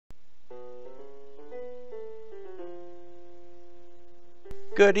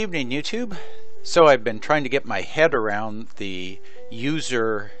Good evening, YouTube. So I've been trying to get my head around the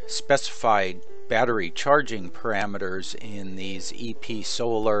user specified battery charging parameters in these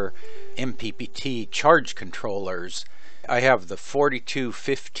EPSolar MPPT charge controllers. I have the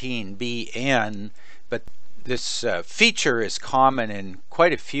 4215BN, but this feature is common in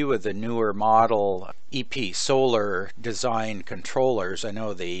quite a few of the newer model EPSolar design controllers. I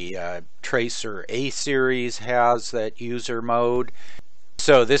know the Tracer A series has that user mode.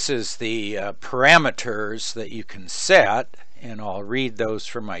 So this is the parameters that you can set, and I'll read those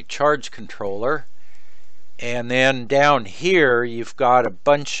from my charge controller. And then down here you've got a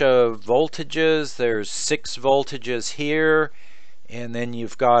bunch of voltages. There's 6 voltages here, and then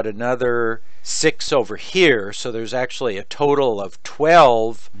you've got another 6 over here. So there's actually a total of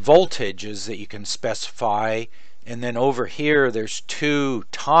 12 voltages that you can specify. And then over here there's 2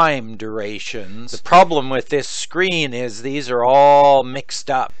 time durations. The problem with this screen is these are all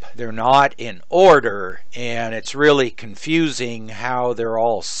mixed up. They're not in order, and it's really confusing how they're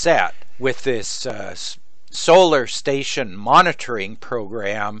all set. With this solar station monitoring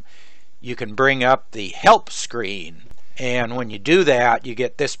program, you can bring up the help screen, and when you do that you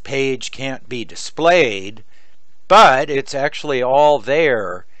get this page can't be displayed, but it's actually all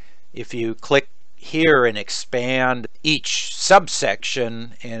there. If you click here and expand each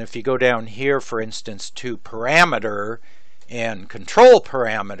subsection, and if you go down here, for instance, to parameter and control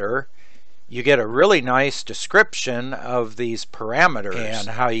parameter, you get a really nice description of these parameters and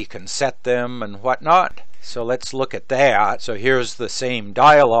how you can set them and whatnot. So let's look at that. So here's the same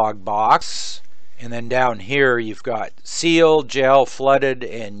dialog box, and then down here you've got seal, gel, flooded,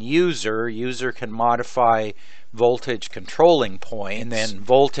 and user. User can modify voltage controlling points, and then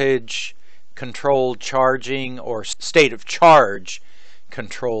voltage controlled charging or state of charge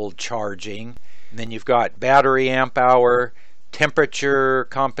controlled charging. And then you've got battery amp hour, temperature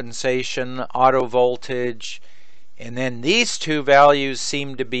compensation, auto voltage, and then these 2 values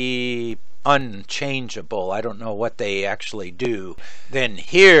seem to be unchangeable. I don't know what they actually do. Then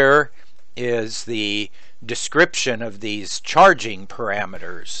here is the description of these charging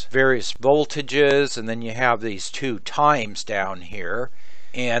parameters, various voltages, and then you have these 2 times down here.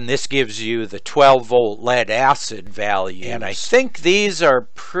 And this gives you the 12 volt lead acid value. And I think these are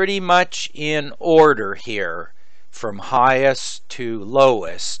pretty much in order here from highest to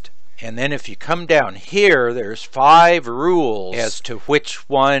lowest. And then if you come down here, there's 5 rules as to which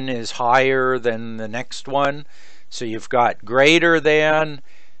one is higher than the next one. So you've got greater than,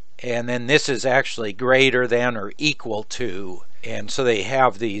 and then this is actually greater than or equal to. And so they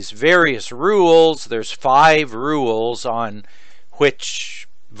have these various rules. There's 5 rules on which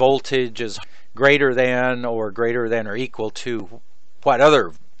voltage is greater than or equal to what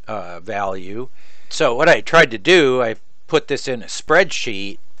other value. So what I tried to do, I put this in a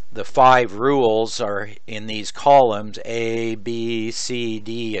spreadsheet. The 5 rules are in these columns A, B, C,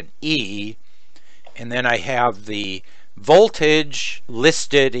 D, and E, and then I have the voltage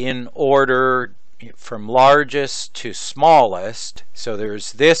listed in order from largest to smallest. So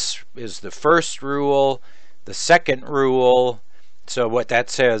this is the first rule, the second rule. So what that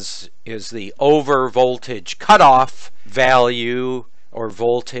says is the over voltage cutoff value or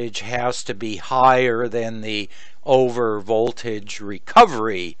voltage has to be higher than the over voltage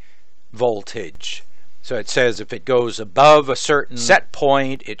recovery voltage. So it says if it goes above a certain set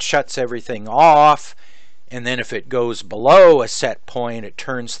point, it shuts everything off, and then if it goes below a set point, it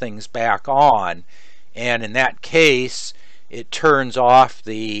turns things back on. And in that case, it turns off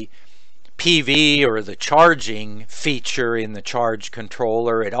the PV or the charging feature in the charge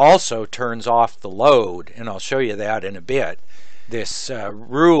controller. It also turns off the load, and I'll show you that in a bit. This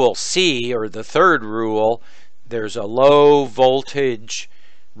rule C, or the third rule, there's a low voltage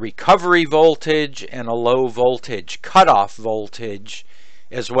recovery voltage and a low voltage cutoff voltage,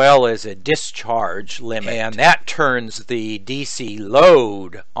 as well as a discharge limit, and that turns the DC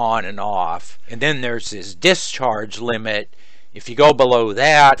load on and off. And then there's this discharge limit. If you go below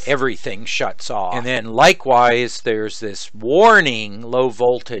that, everything shuts off. And then likewise, there's this warning, low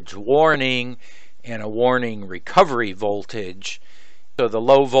voltage warning, and a warning recovery voltage. So the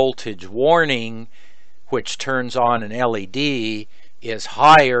low voltage warning, which turns on an LED, is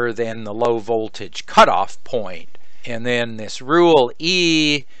higher than the low voltage cutoff point. And then this rule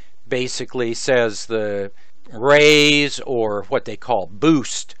E basically says the raise, or what they call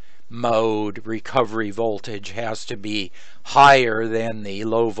boost mode recovery voltage, has to be higher than the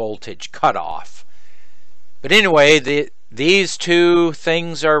low voltage cutoff. But anyway, these 2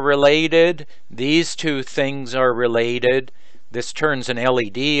 things are related. These 2 things are related. This turns an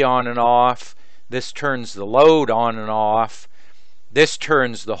LED on and off. This turns the load on and off. This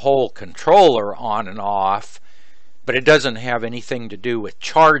turns the whole controller on and off, but it doesn't have anything to do with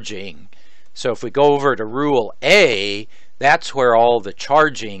charging. So if we go over to Rule A, that's where all the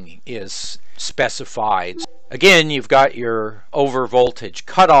charging is specified. Again, you've got your overvoltage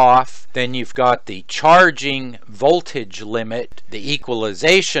cutoff, then you've got the charging voltage limit, the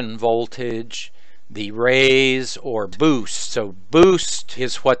equalization voltage, the raise or boost. So boost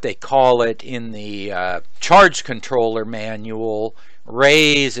is what they call it in the charge controller manual.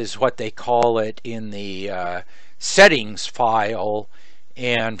 Raise is what they call it in the settings file.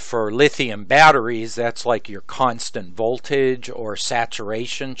 And for lithium batteries, that's like your constant voltage or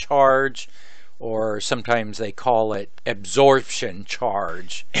saturation charge, or sometimes they call it absorption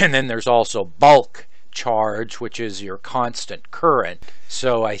charge. And then there's also bulk charge, which is your constant current.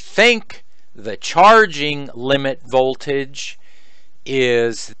 So I think the charging limit voltage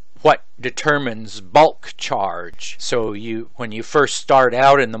is what determines bulk charge. So when you first start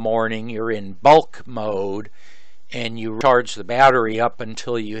out in the morning, you're in bulk mode, and you charge the battery up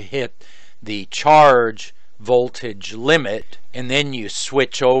until you hit the charge voltage limit, and then you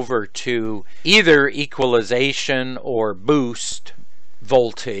switch over to either equalization or boost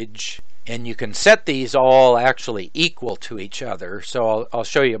voltage, and you can set these all actually equal to each other. So I'll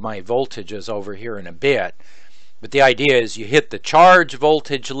show you my voltages over here in a bit, but the idea is you hit the charge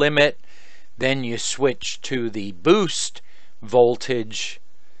voltage limit, then you switch to the boost voltage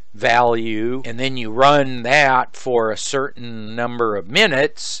value, and then you run that for a certain number of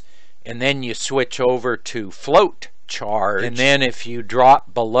minutes, and then you switch over to float charge. And then if you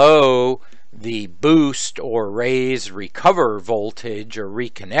drop below the boost or raise recover voltage or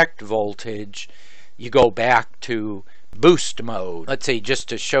reconnect voltage, you go back to boost mode. Let's see, just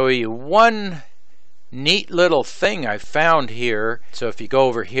to show you one neat little thing I found here. So if you go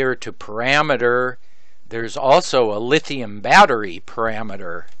over here to parameter, there's also a lithium battery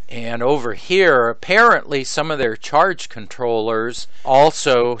parameter. And over here, apparently some of their charge controllers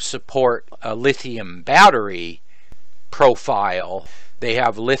also support a lithium battery profile. They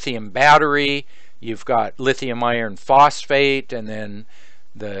have lithium battery, you've got lithium iron phosphate, and then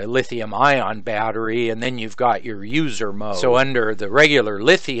the lithium ion battery, and then you've got your user mode. So under the regular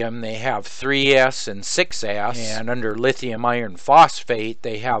lithium, they have 3S and 6S, and under lithium iron phosphate,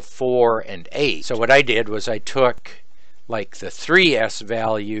 they have 4 and 8. So what I did was I took like the 3S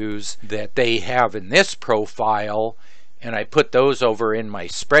values that they have in this profile, and I put those over in my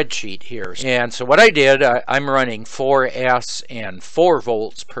spreadsheet here. And so what I did, I'm running 4S and 4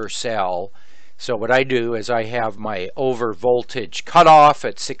 volts per cell. So what I do is I have my over voltage cutoff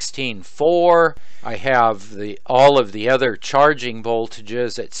at 16.4. I have all of the other charging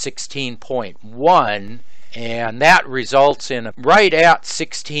voltages at 16.1, and that results in right at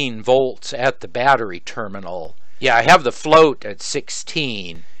 16 volts at the battery terminal. Yeah, I have the float at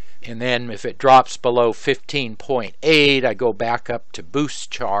 16, and then if it drops below 15.8, I go back up to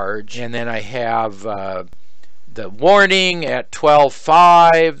boost charge, and then I have the warning at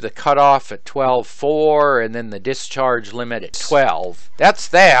 12.5, the cutoff at 12.4, and then the discharge limit at 12. That's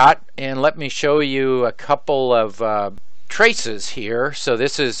that, and let me show you a couple of traces here. So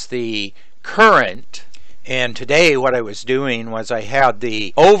this is the current. And today what I was doing was I had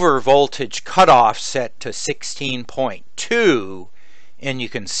the over voltage cutoff set to 16.2, and you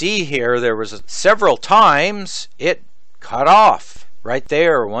can see here there was several times it cut off right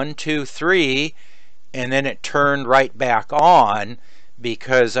there, 1, 2, 3, and then it turned right back on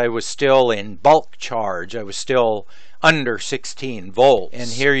because I was still in bulk charge. I was still under 16 volts. And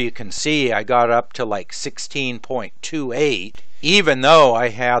here you can see I got up to like 16.28, even though I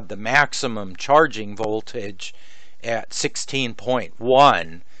had the maximum charging voltage at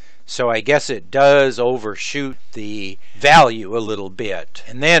 16.1. So I guess it does overshoot the value a little bit.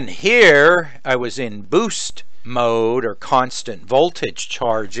 And then here I was in boost mode or constant voltage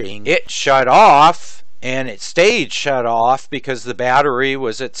charging. It shut off, and it stayed shut off because the battery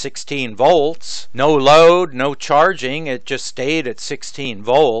was at 16 volts. No load, no charging, it just stayed at 16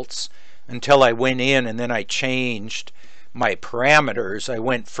 volts until I went in and then I changed my parameters. I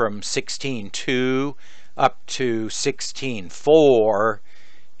went from 16.2 up to 16.4,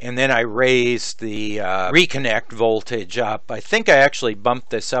 and then I raised the reconnect voltage up. I think I actually bumped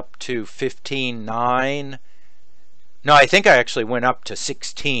this up to 15.9. No, I think I actually went up to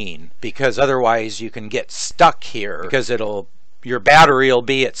 16, because otherwise you can get stuck here, because your battery will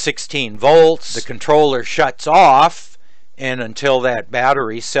be at 16 volts, the controller shuts off, and until that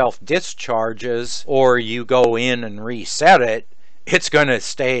battery self-discharges or you go in and reset it, it's going to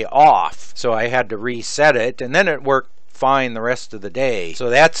stay off. So I had to reset it, and then it worked fine the rest of the day. So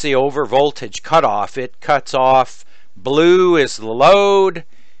that's the over voltage cutoff. It cuts off blue is the load,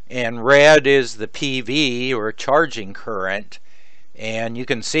 and red is the PV, or charging current. And you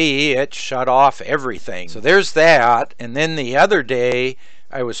can see it shut off everything. So there's that. And then the other day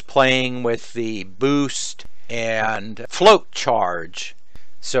I was playing with the boost and float charge.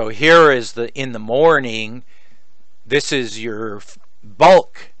 So here is in the morning, this is your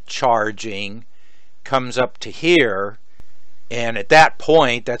bulk charging, comes up to here, and at that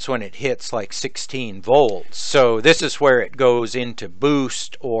point that's when it hits like 16 volts. So this is where it goes into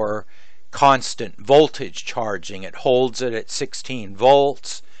boost or constant voltage charging. It holds it at 16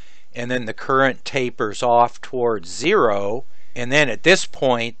 volts, and then the current tapers off towards 0, and then at this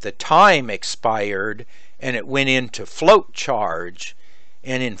point the time expired and it went into float charge.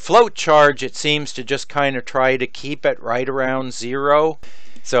 And in float charge it seems to just kind of try to keep it right around 0.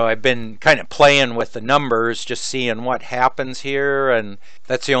 So I've been kind of playing with the numbers, just seeing what happens here, and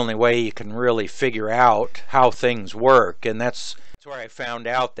that's the only way you can really figure out how things work. And that's where I found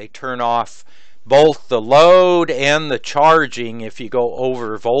out they turn off both the load and the charging if you go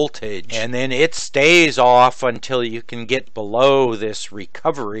over voltage, and then it stays off until you can get below this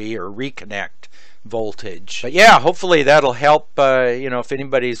recovery or reconnect voltage. But yeah, hopefully that'll help. If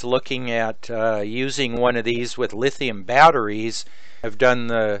anybody's looking at using one of these with lithium batteries. I've done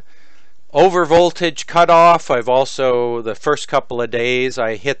the over voltage cutoff. I've also, the first couple of days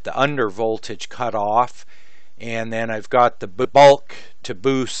I hit the under voltage cutoff, and then I've got the bulk to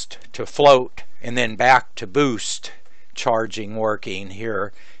boost to float, and then back to boost charging working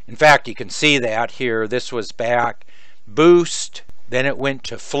here. In fact, you can see that here. This was back boost, then it went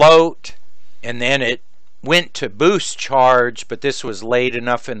to float, and then it went to boost charge, but this was late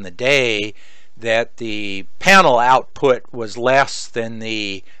enough in the day that the panel output was less than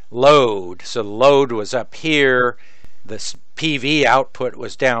the load. So the load was up here, the PV output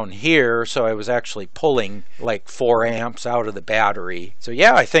was down here, so I was actually pulling like 4 amps out of the battery. So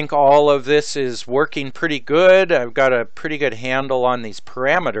yeah, I think all of this is working pretty good. I've got a pretty good handle on these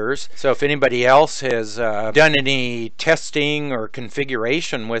parameters. So if anybody else has done any testing or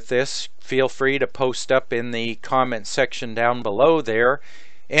configuration with this, feel free to post up in the comment section down below there.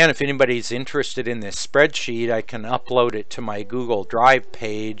 And if anybody's interested in this spreadsheet, I can upload it to my Google Drive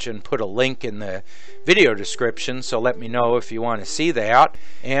page and put a link in the video description, so let me know if you want to see that.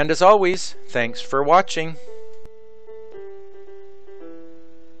 And as always, thanks for watching.